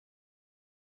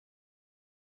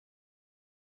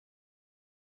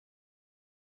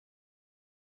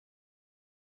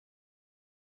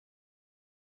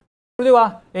それで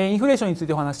はインフレーションについ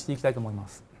てお話ししていきたいと思いま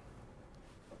す。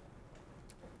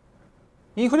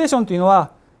インフレーションというの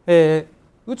は、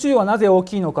宇宙はなぜ大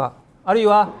きいのか、あるい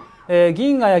は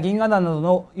銀河や銀河団など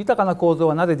の豊かな構造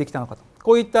はなぜできたのかと、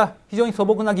こういった非常に素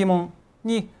朴な疑問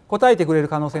に答えてくれる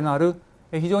可能性のある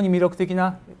非常に魅力的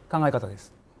な考え方で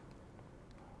す。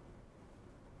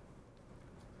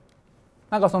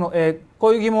なんかこ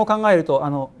ういう疑問を考えると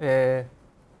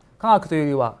科学というよ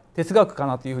りは哲学か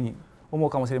なというふうに思う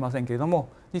かもしれませんけれども、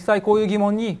実際こういう疑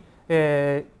問に、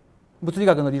物理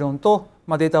学の理論と、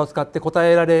データを使って答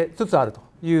えられつつあると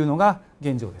いうのが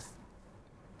現状です。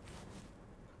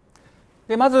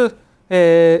でまず、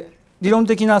理論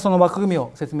的なその枠組み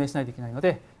を説明しないといけないの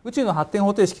で、宇宙の発展方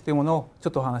程式というものをちょ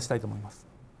っとお話ししたいと思います。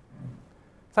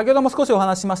先ほども少しお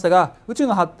話ししましたが、宇宙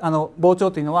の膨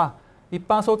張というのは一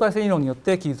般相対性理論によっ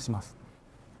て記述します。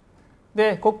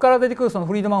でここから出てくるその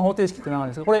フリードマン方程式というのがあ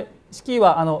るんですが、これ式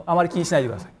はあまり気にしないで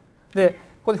ください。でこ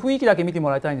こで雰囲気だけ見ても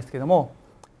らいたいんですけれども、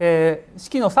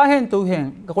式の左辺と右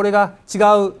辺がこれが違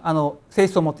う性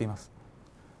質を持っています。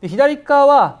で左側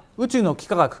は宇宙の幾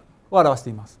何学を表して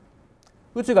います。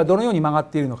宇宙がどのように曲が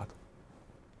っているのかと。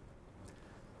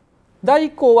第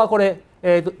1項はこれ、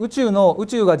宇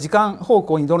宙が時間方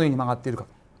向にどのように曲がっているか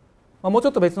と。もうちょ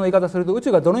っと別の言い方すると、宇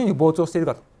宙がどのように膨張している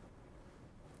かと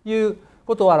いう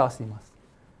ことを表しています。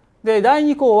で第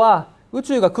2項は宇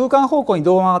宙が空間方向に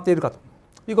どう曲がっているかと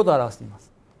いうことを表していま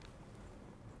す。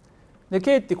で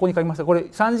K ってここに書きました。これ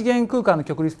3次元空間の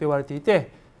極律と言われてい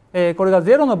て、これが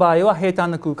0の場合は平坦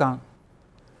な空間、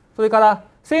それから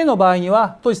正の場合に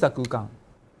は閉じた空間、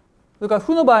それから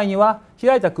負の場合には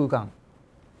開いた空間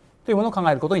というものを考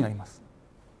えることになります。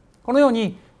このよう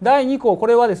に第2項、こ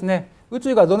れはですね、宇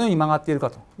宙がどのように曲がっているか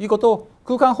ということを、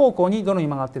空間方向にどのように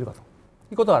曲がっているかと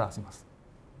いうことを表します。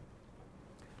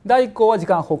第1項は時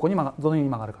間方向にどのように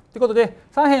曲がるかということで、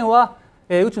左辺は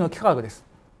宇宙の幾何学です。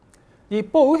一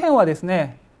方右辺はです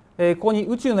ね、ここに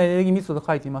宇宙のエネルギー密度と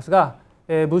書いていますが、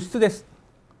物質です。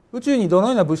宇宙にどの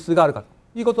ような物質があるかと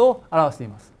いうことを表してい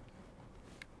ます。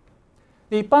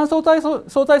で一般相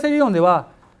対性理論では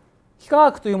幾何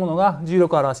学というものが重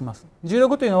力を表します。重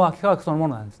力というのは幾何学そのも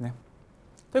のなんですね。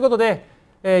ということで、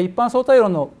一般相対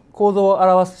論の構造を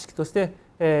表す式として、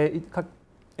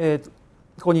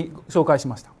ここに紹介し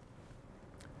ました。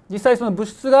実際その物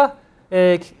質が、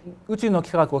宇宙の幾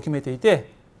何学を決めてい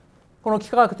て、この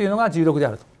幾何学というのが重力で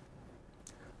あると。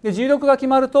で重力が決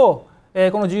まると、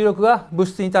この重力が物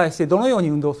質に対してどのように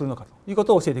運動するのかというこ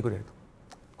とを教えてくれると。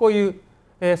こうい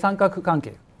う、三角関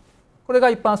係、これが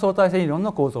一般相対性理論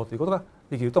の構造ということが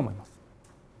できると思います。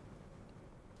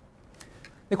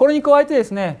でこれに加えてで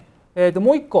すね、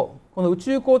もう一個この宇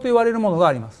宙光と言われるものが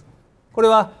あります。これ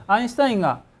はアインシュタイン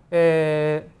が、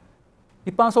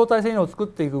一般相対性理論を作っ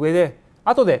ていく上で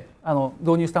後で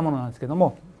導入したものなんですけれど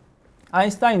も、アイ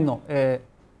ンシュタインの、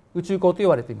宇宙光と言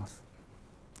われています。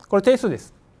これ定数で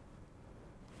す。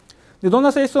でどん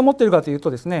な性質を持っているかというと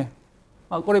ですね、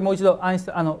これもう一度フ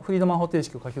リードマン方程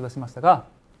式を書き出しましたが、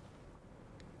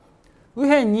右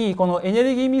辺にこのエネ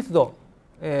ルギー密度、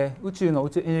宇宙の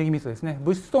エネルギー密度ですね、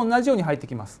物質と同じように入って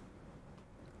きます。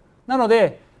なの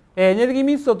でエネルギー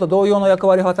密度と同様の役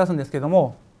割を果たすんですけれど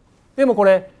も、でもこ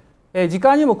れ時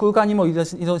間にも空間にも依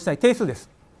存しない定数です。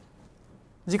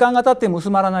時間が経っても薄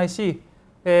まらないし、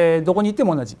どこに行って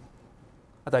も同じ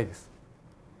値です。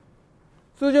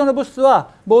通常の物質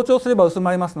は膨張すれば薄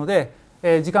まりますので、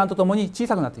時間とともに小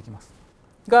さくなっていきます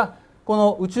が、こ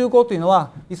の宇宙光というの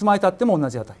はいつまで経っても同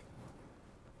じ値、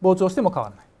膨張しても変わ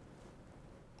ら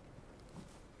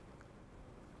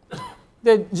な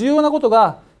い。で重要なこと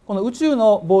がこの宇宙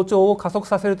の膨張を加速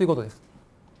させるということです。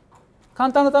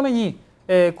簡単なために、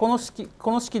この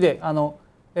式で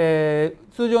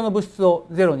通常の物質を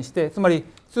ゼロにして、つまり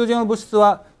通常の物質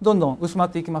はどんどん薄まっ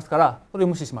ていきますから、それを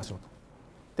無視しましょうと。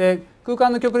で空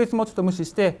間の極律もちょっと無視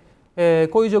して、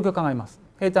こういう状況を考えます。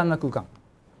平坦な空間。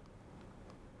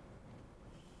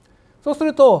そうす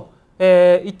ると、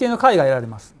一定の解が得られ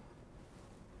ます。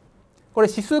これ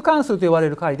指数関数と呼ばれ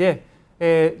る解で、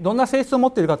どんな性質を持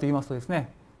っているかといいますとですね、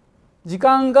時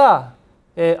間が、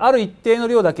ある一定の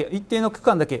量だけ、一定の区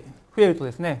間だけ増えると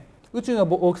ですね、宇宙の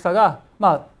大きさが、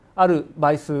ある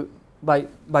倍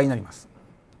になります。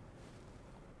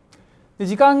で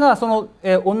時間が同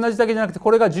じだけじゃなくて、こ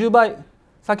れが10倍、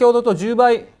先ほどと10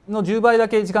倍の10倍だ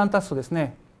け時間経つとです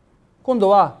ね、今度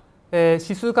は、指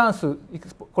数関数、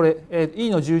これ e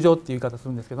の10乗っていう言い方す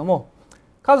るんですけども、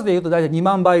数でいうと大体2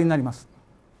万倍になります。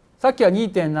さっきは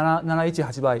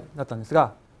 2.718 倍だったんです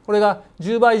が、これが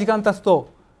10倍時間経つと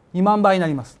2万倍にな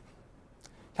ります。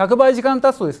100倍時間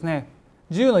経つとですね、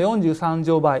10の43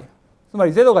乗倍、つま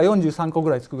り0が43個ぐ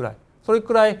らいつくぐらい、それ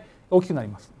くらい大きくなり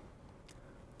ます。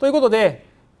ということで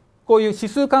こういう指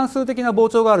数関数的な膨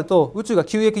張があると宇宙が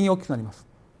急激に大きくなります。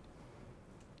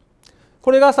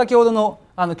これが先ほどの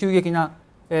急激な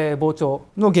膨張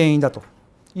の原因だと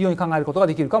いうように考えることが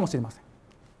できるかもしれません。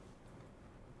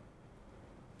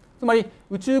つまり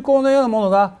宇宙港のようなも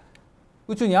のが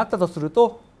宇宙にあったとする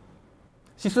と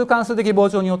指数関数的膨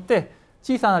張によって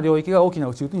小さな領域が大きな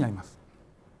宇宙になります。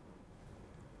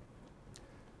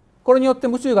これによって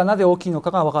宇宙がなぜ大きいのか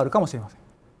が分かるかもしれません。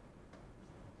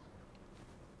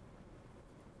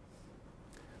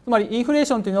つまりインフレー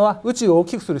ションというのは宇宙を大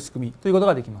きくする仕組みということ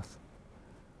ができます。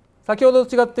先ほど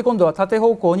と違って今度は縦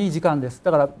方向に時間です。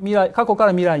だから過去か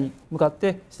ら未来に向かっ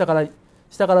て下か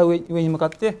ら上に向かっ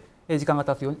て時間が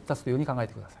経つというように考え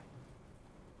てくださ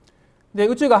い。で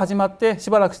宇宙が始まってし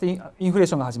ばらくしてインフレー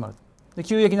ションが始まる。で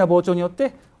急激な膨張によっ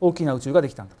て大きな宇宙がで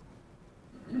きたんだと。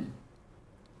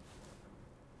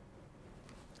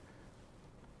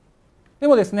で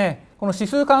もですね、この指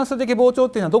数関数的膨張っ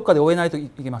ていうのはどっかで終えないとい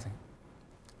けません。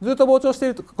ずっと膨張してい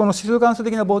るとこの指数関数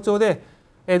的な膨張で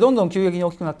どんどん急激に大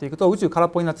きくなっていくと宇宙空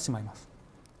っぽになってしまいます。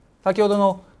先ほど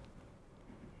の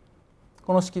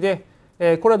この式でこ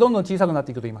れはどんどん小さくなっ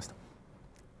ていくと言いました。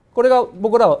これが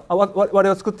僕らは我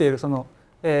々を作っているその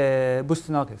物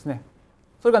質なわけですね。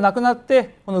それがなくなっ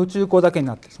てこの宇宙港だけに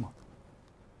なってしまう。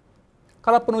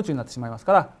空っぽの宇宙になってしまいます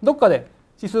からどっかで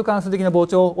指数関数的な膨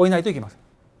張を終えないといけません。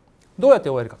どうやって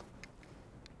終えるかと。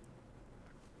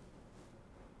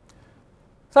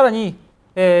さらに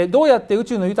どうやって宇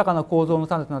宙の豊かな構造の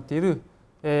種となっている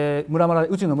宇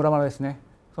宙のムラムラですね、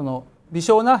その微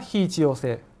小な非一様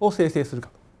性を生成するか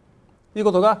という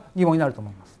ことが疑問になると思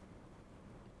います。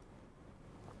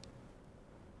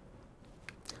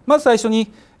まず最初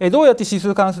にどうやって指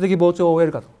数関数的膨張を終え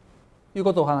るかという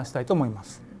ことをお話したいと思いま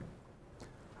す。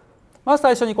まず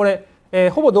最初にこれ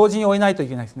ほぼ同時に終えないとい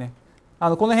けないですね。こ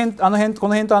の辺とあの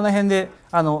辺で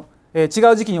違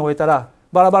う時期に終えたら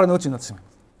バラバラの宇宙になってしまいま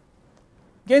す。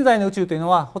現在の宇宙というの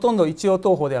はほとんど一応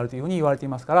等方であるというふうに言われてい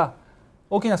ますから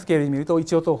大きなスケールで見ると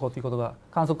一応等方ということが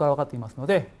観測から分かっていますの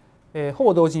で、ほ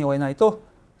ぼ同時に終えないと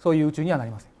そういう宇宙にはな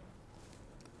りません。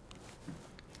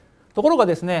ところが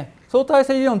ですね、相対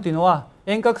性理論というのは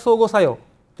遠隔相互作用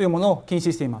というものを禁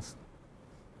止しています。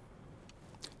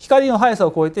光の速さ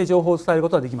を超えて情報を伝えるこ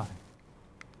とはできません。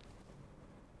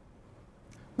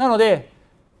なので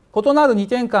異なる二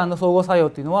点間の相互作用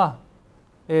というのは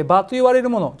場と言われる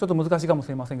もの、ちょっと難しいかもし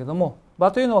れませんけれども、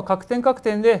場というのは各点各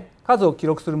点で数を記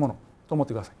録するものと思っ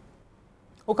てください。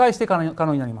を介して可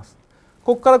能になります。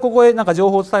ここからここへ何か情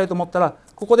報を伝えようと思ったら、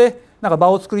ここでなんか場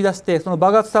を作り出して、その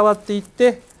場が伝わっていっ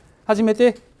て、初め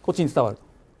てこっちに伝わる。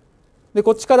で、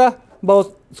こっちから場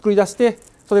を作り出して、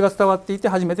それが伝わっていって、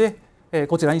初めて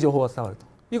こちらに情報が伝わると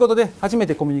いうことで、初め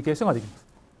てコミュニケーションができます。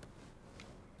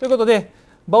ということで、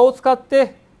場を使っ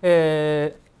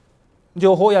て、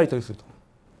情報をやり取りすると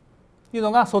いう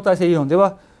のが相対性理論で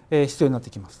は必要になって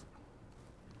きます。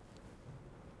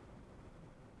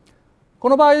こ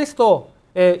の場合ですと、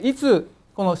いつ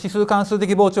この指数関数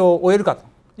的膨張を終えるかと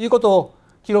いうことを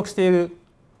記録している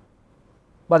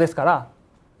場ですから、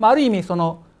ある意味そ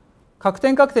の各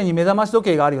点各点に目覚まし時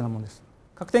計があるようなものです。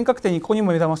各点各点にここに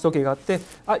も目覚まし時計があって、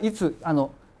いつ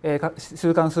指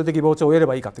数関数的膨張を終えれ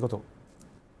ばいいかということを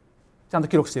ちゃんと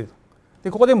記録していると。で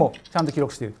ここでもちゃんと記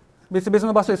録している。別々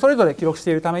の場所でそれぞれ記録し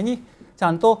ているためにち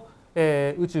ゃんと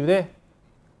宇宙で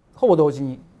ほぼ同時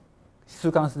に指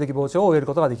数関数的膨張を終える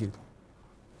ことができると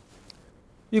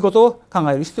いうことを考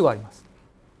える必要があります。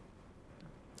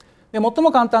で最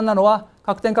も簡単なのは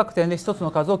各点各点で一つ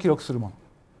の数を記録するも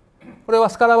の。これは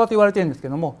スカラー場と言われているんですけ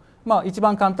ども、一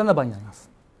番簡単な場になります。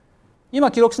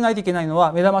今記録しないといけないの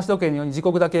は目覚まし時計のように時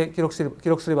刻だけ記録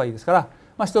すればいいですか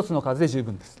ら、一つの数で十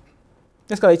分です。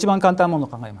ですから一番簡単なも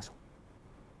のを考えましょう。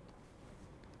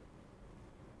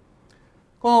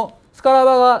このスカラー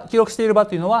場が記録している場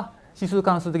というのは指数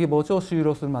関数的膨張を終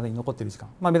了するまでに残っている時間、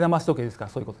目覚まし時計ですか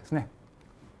らそういうことですね。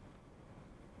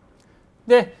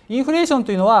でインフレーション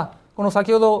というのはこの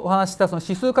先ほどお話ししたその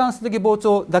指数関数的膨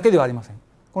張だけではありません。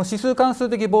この指数関数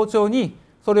的膨張に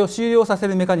それを終了させ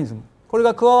るメカニズム、これ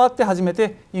が加わって初め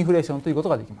てインフレーションということ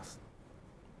ができます。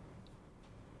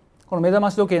この目覚ま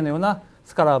し時計のような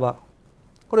スカラー場、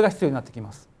これが必要になってき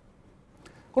ます。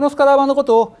このスカラー場のこ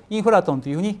とをインフラトンと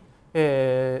いうふうに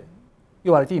言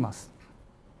われています。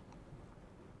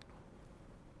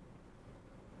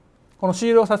この終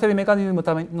了させるメカニズム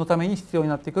のために必要に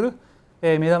なってくる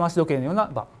目覚まし時計のような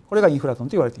場、これがインフラトン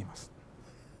と言われています。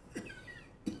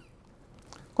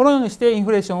このようにしてイン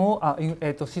フレーションを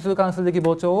指数関数的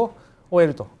膨張を終え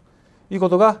るというこ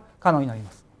とが可能になり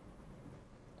ます。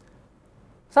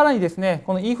さらにですね、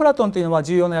このインフラトンというのは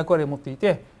重要な役割を持ってい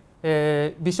て、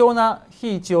微小な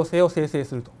非一様性を生成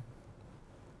すると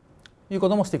いうこ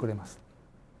ともしてくれます。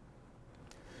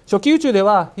初期宇宙で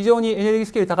は非常にエネルギー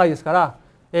スケール高いですか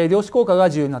ら、量子効果が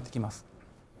重要になってきます。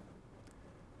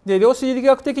で、量子力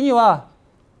学的には、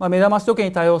目覚まし時計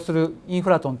に対応するインフ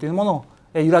ラトンというもの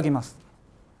を、揺らぎます。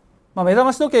目覚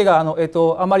まし時計が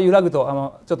あまり揺らぐ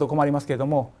とちょっと困りますけれど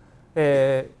も、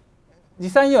実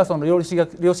際にはその量子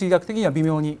力学的には微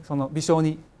妙に微小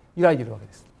に揺らいでいるわけ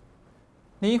です。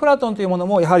で、インフラトンというもの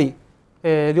もやはり、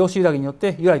量子揺らぎによっ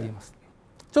て揺らいでいます。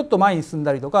ちょっと前に進ん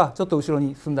だりとかちょっと後ろ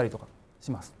に進んだりとか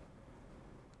します。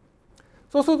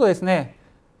そうするとですね、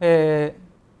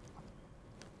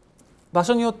場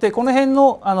所によってこの辺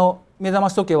の目覚ま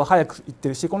し時計は早く行って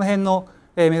るし、この辺の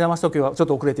目覚まし時計はちょっ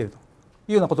と遅れていると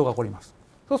いうようなことが起こります。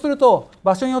そうすると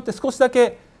場所によって少しだ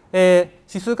け指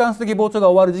数関数的膨張が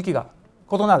終わる時期が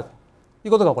異なるとい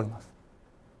うことが起こります。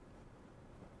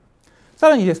さ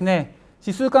らにですね、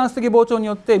指数関数的膨張に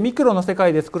よってミクロの世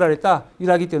界で作られた揺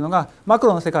らぎというのがマク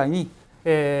ロの世界に、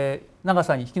長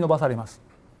さに引き伸ばされます。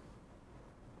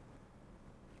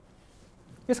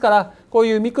ですからこう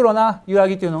いうミクロな揺ら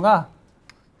ぎというのが、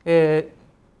膨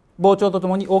張とと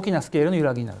もに大きなスケールの揺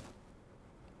らぎになる。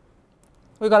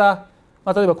それから、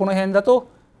例えばこの辺だと、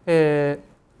目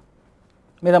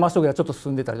覚まし時計がちょっと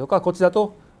進んでたりとか、こっちだ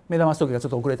と目覚まし時計がちょっ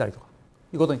と遅れたりとか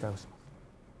いうことに対応します。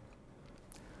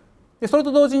でそれ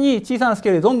と同時に小さなスケ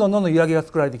ールでどんどん揺らぎが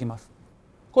作られてきます。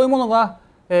こういうものが、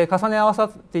重ね合わさ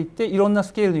っていっていろんな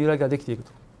スケールの揺らぎができていく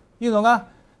というのが、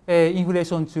インフレー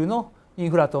ション中のイ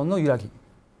ンフラトンの揺らぎ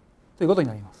ということに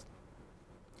なります。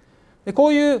でこ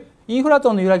ういうインフラ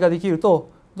トンの揺らぎができる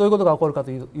とどういうことが起こるか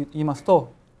と言います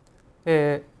と、イ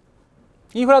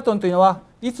ンフラトンというのは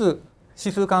いつ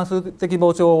指数関数的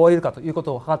膨張を終えるかというこ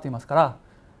とを測っていますか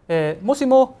ら、もし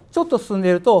もちょっと進んで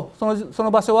いるとそ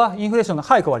の場所はインフレーションが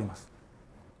早く終わります。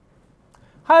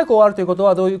早く終わるということ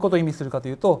はどういうことを意味するかと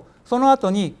いうと、その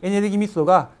後にエネルギー密度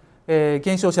が、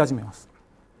減少し始めます。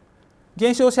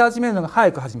減少し始めるのが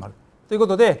早く始まるというこ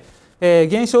とで、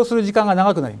減少する時間が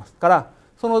長くなりますから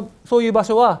そういう場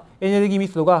所はエネルギー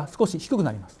密度が少し低く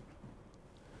なります。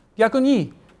逆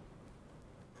に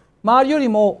周りより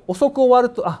も遅く終わ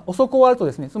ると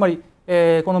ですね、つまり、こ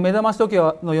の目覚まし時計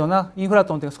のようなインフラ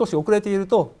トンというのが少し遅れている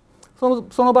と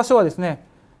その場所はですね、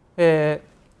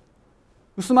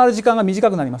薄まる時間が短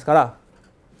くなりますから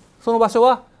その場所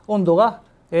は温度が、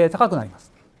高くなりま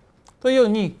す。というよう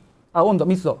に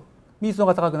密度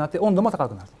が高くなって温度も高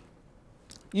くなる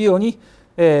というように、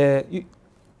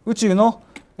宇宙の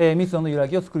密度の揺ら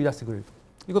ぎを作り出してくれる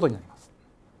ということになります。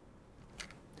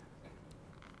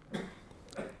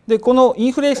でこのイ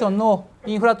ンフレーションの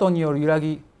インフラトンによる揺ら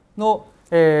ぎの、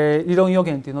理論予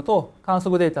言というのと観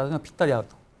測データというのはぴったり合う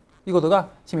ということが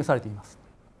示されています。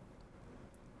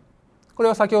これ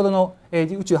は先ほどの、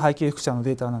宇宙背景輻射の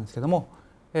データなんですけれども、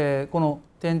この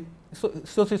点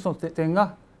一つ一つの点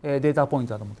が、データポイン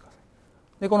トだと思ってくださ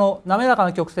い。でこの滑らか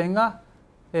な曲線が、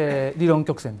理論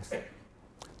曲線です。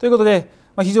ということで、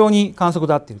非常に観測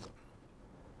で合っていると。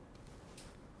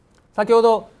先ほ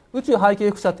ど宇宙背景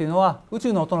輻射というのは宇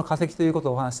宙の音の化石ということ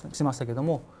をお話ししましたけれど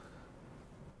も、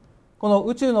この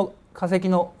宇宙の化石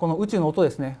のこの宇宙の音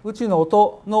ですね、宇宙の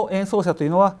音の演奏者という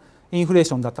のはインフレー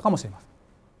ションだったかもしれません。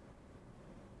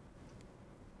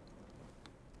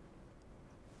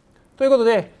ということ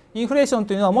でインフレーション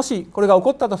というのはもしこれが起こ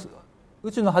ったと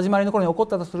宇宙の始まりの頃に起こっ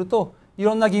たとするとい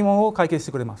ろんな疑問を解決し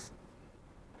てくれます。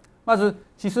まず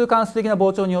指数関数的な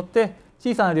膨張によって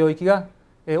小さな領域が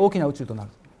大きな宇宙となる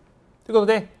ということ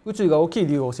で宇宙が大きい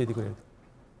理由を教えてくれる。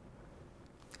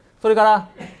それから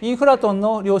インフラトン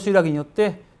の量子揺らぎによっ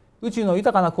て宇宙の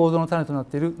豊かな構造の種となっ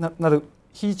ているなる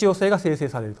非一様性が生成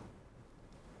される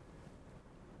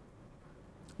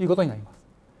ということになります。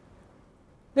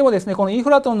でもですね、このインフ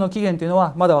ラトンの起源というの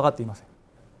はまだ分かっていません。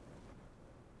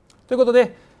ということ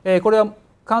で、これは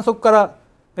観測から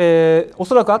お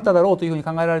そらくあっただろうというふうに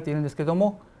考えられているんですけれど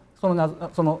も、そ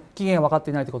の起源は分かっ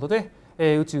ていないということで、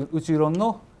宇宙論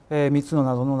の3つの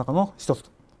謎の中の一つと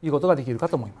いうことができるか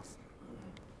と思います。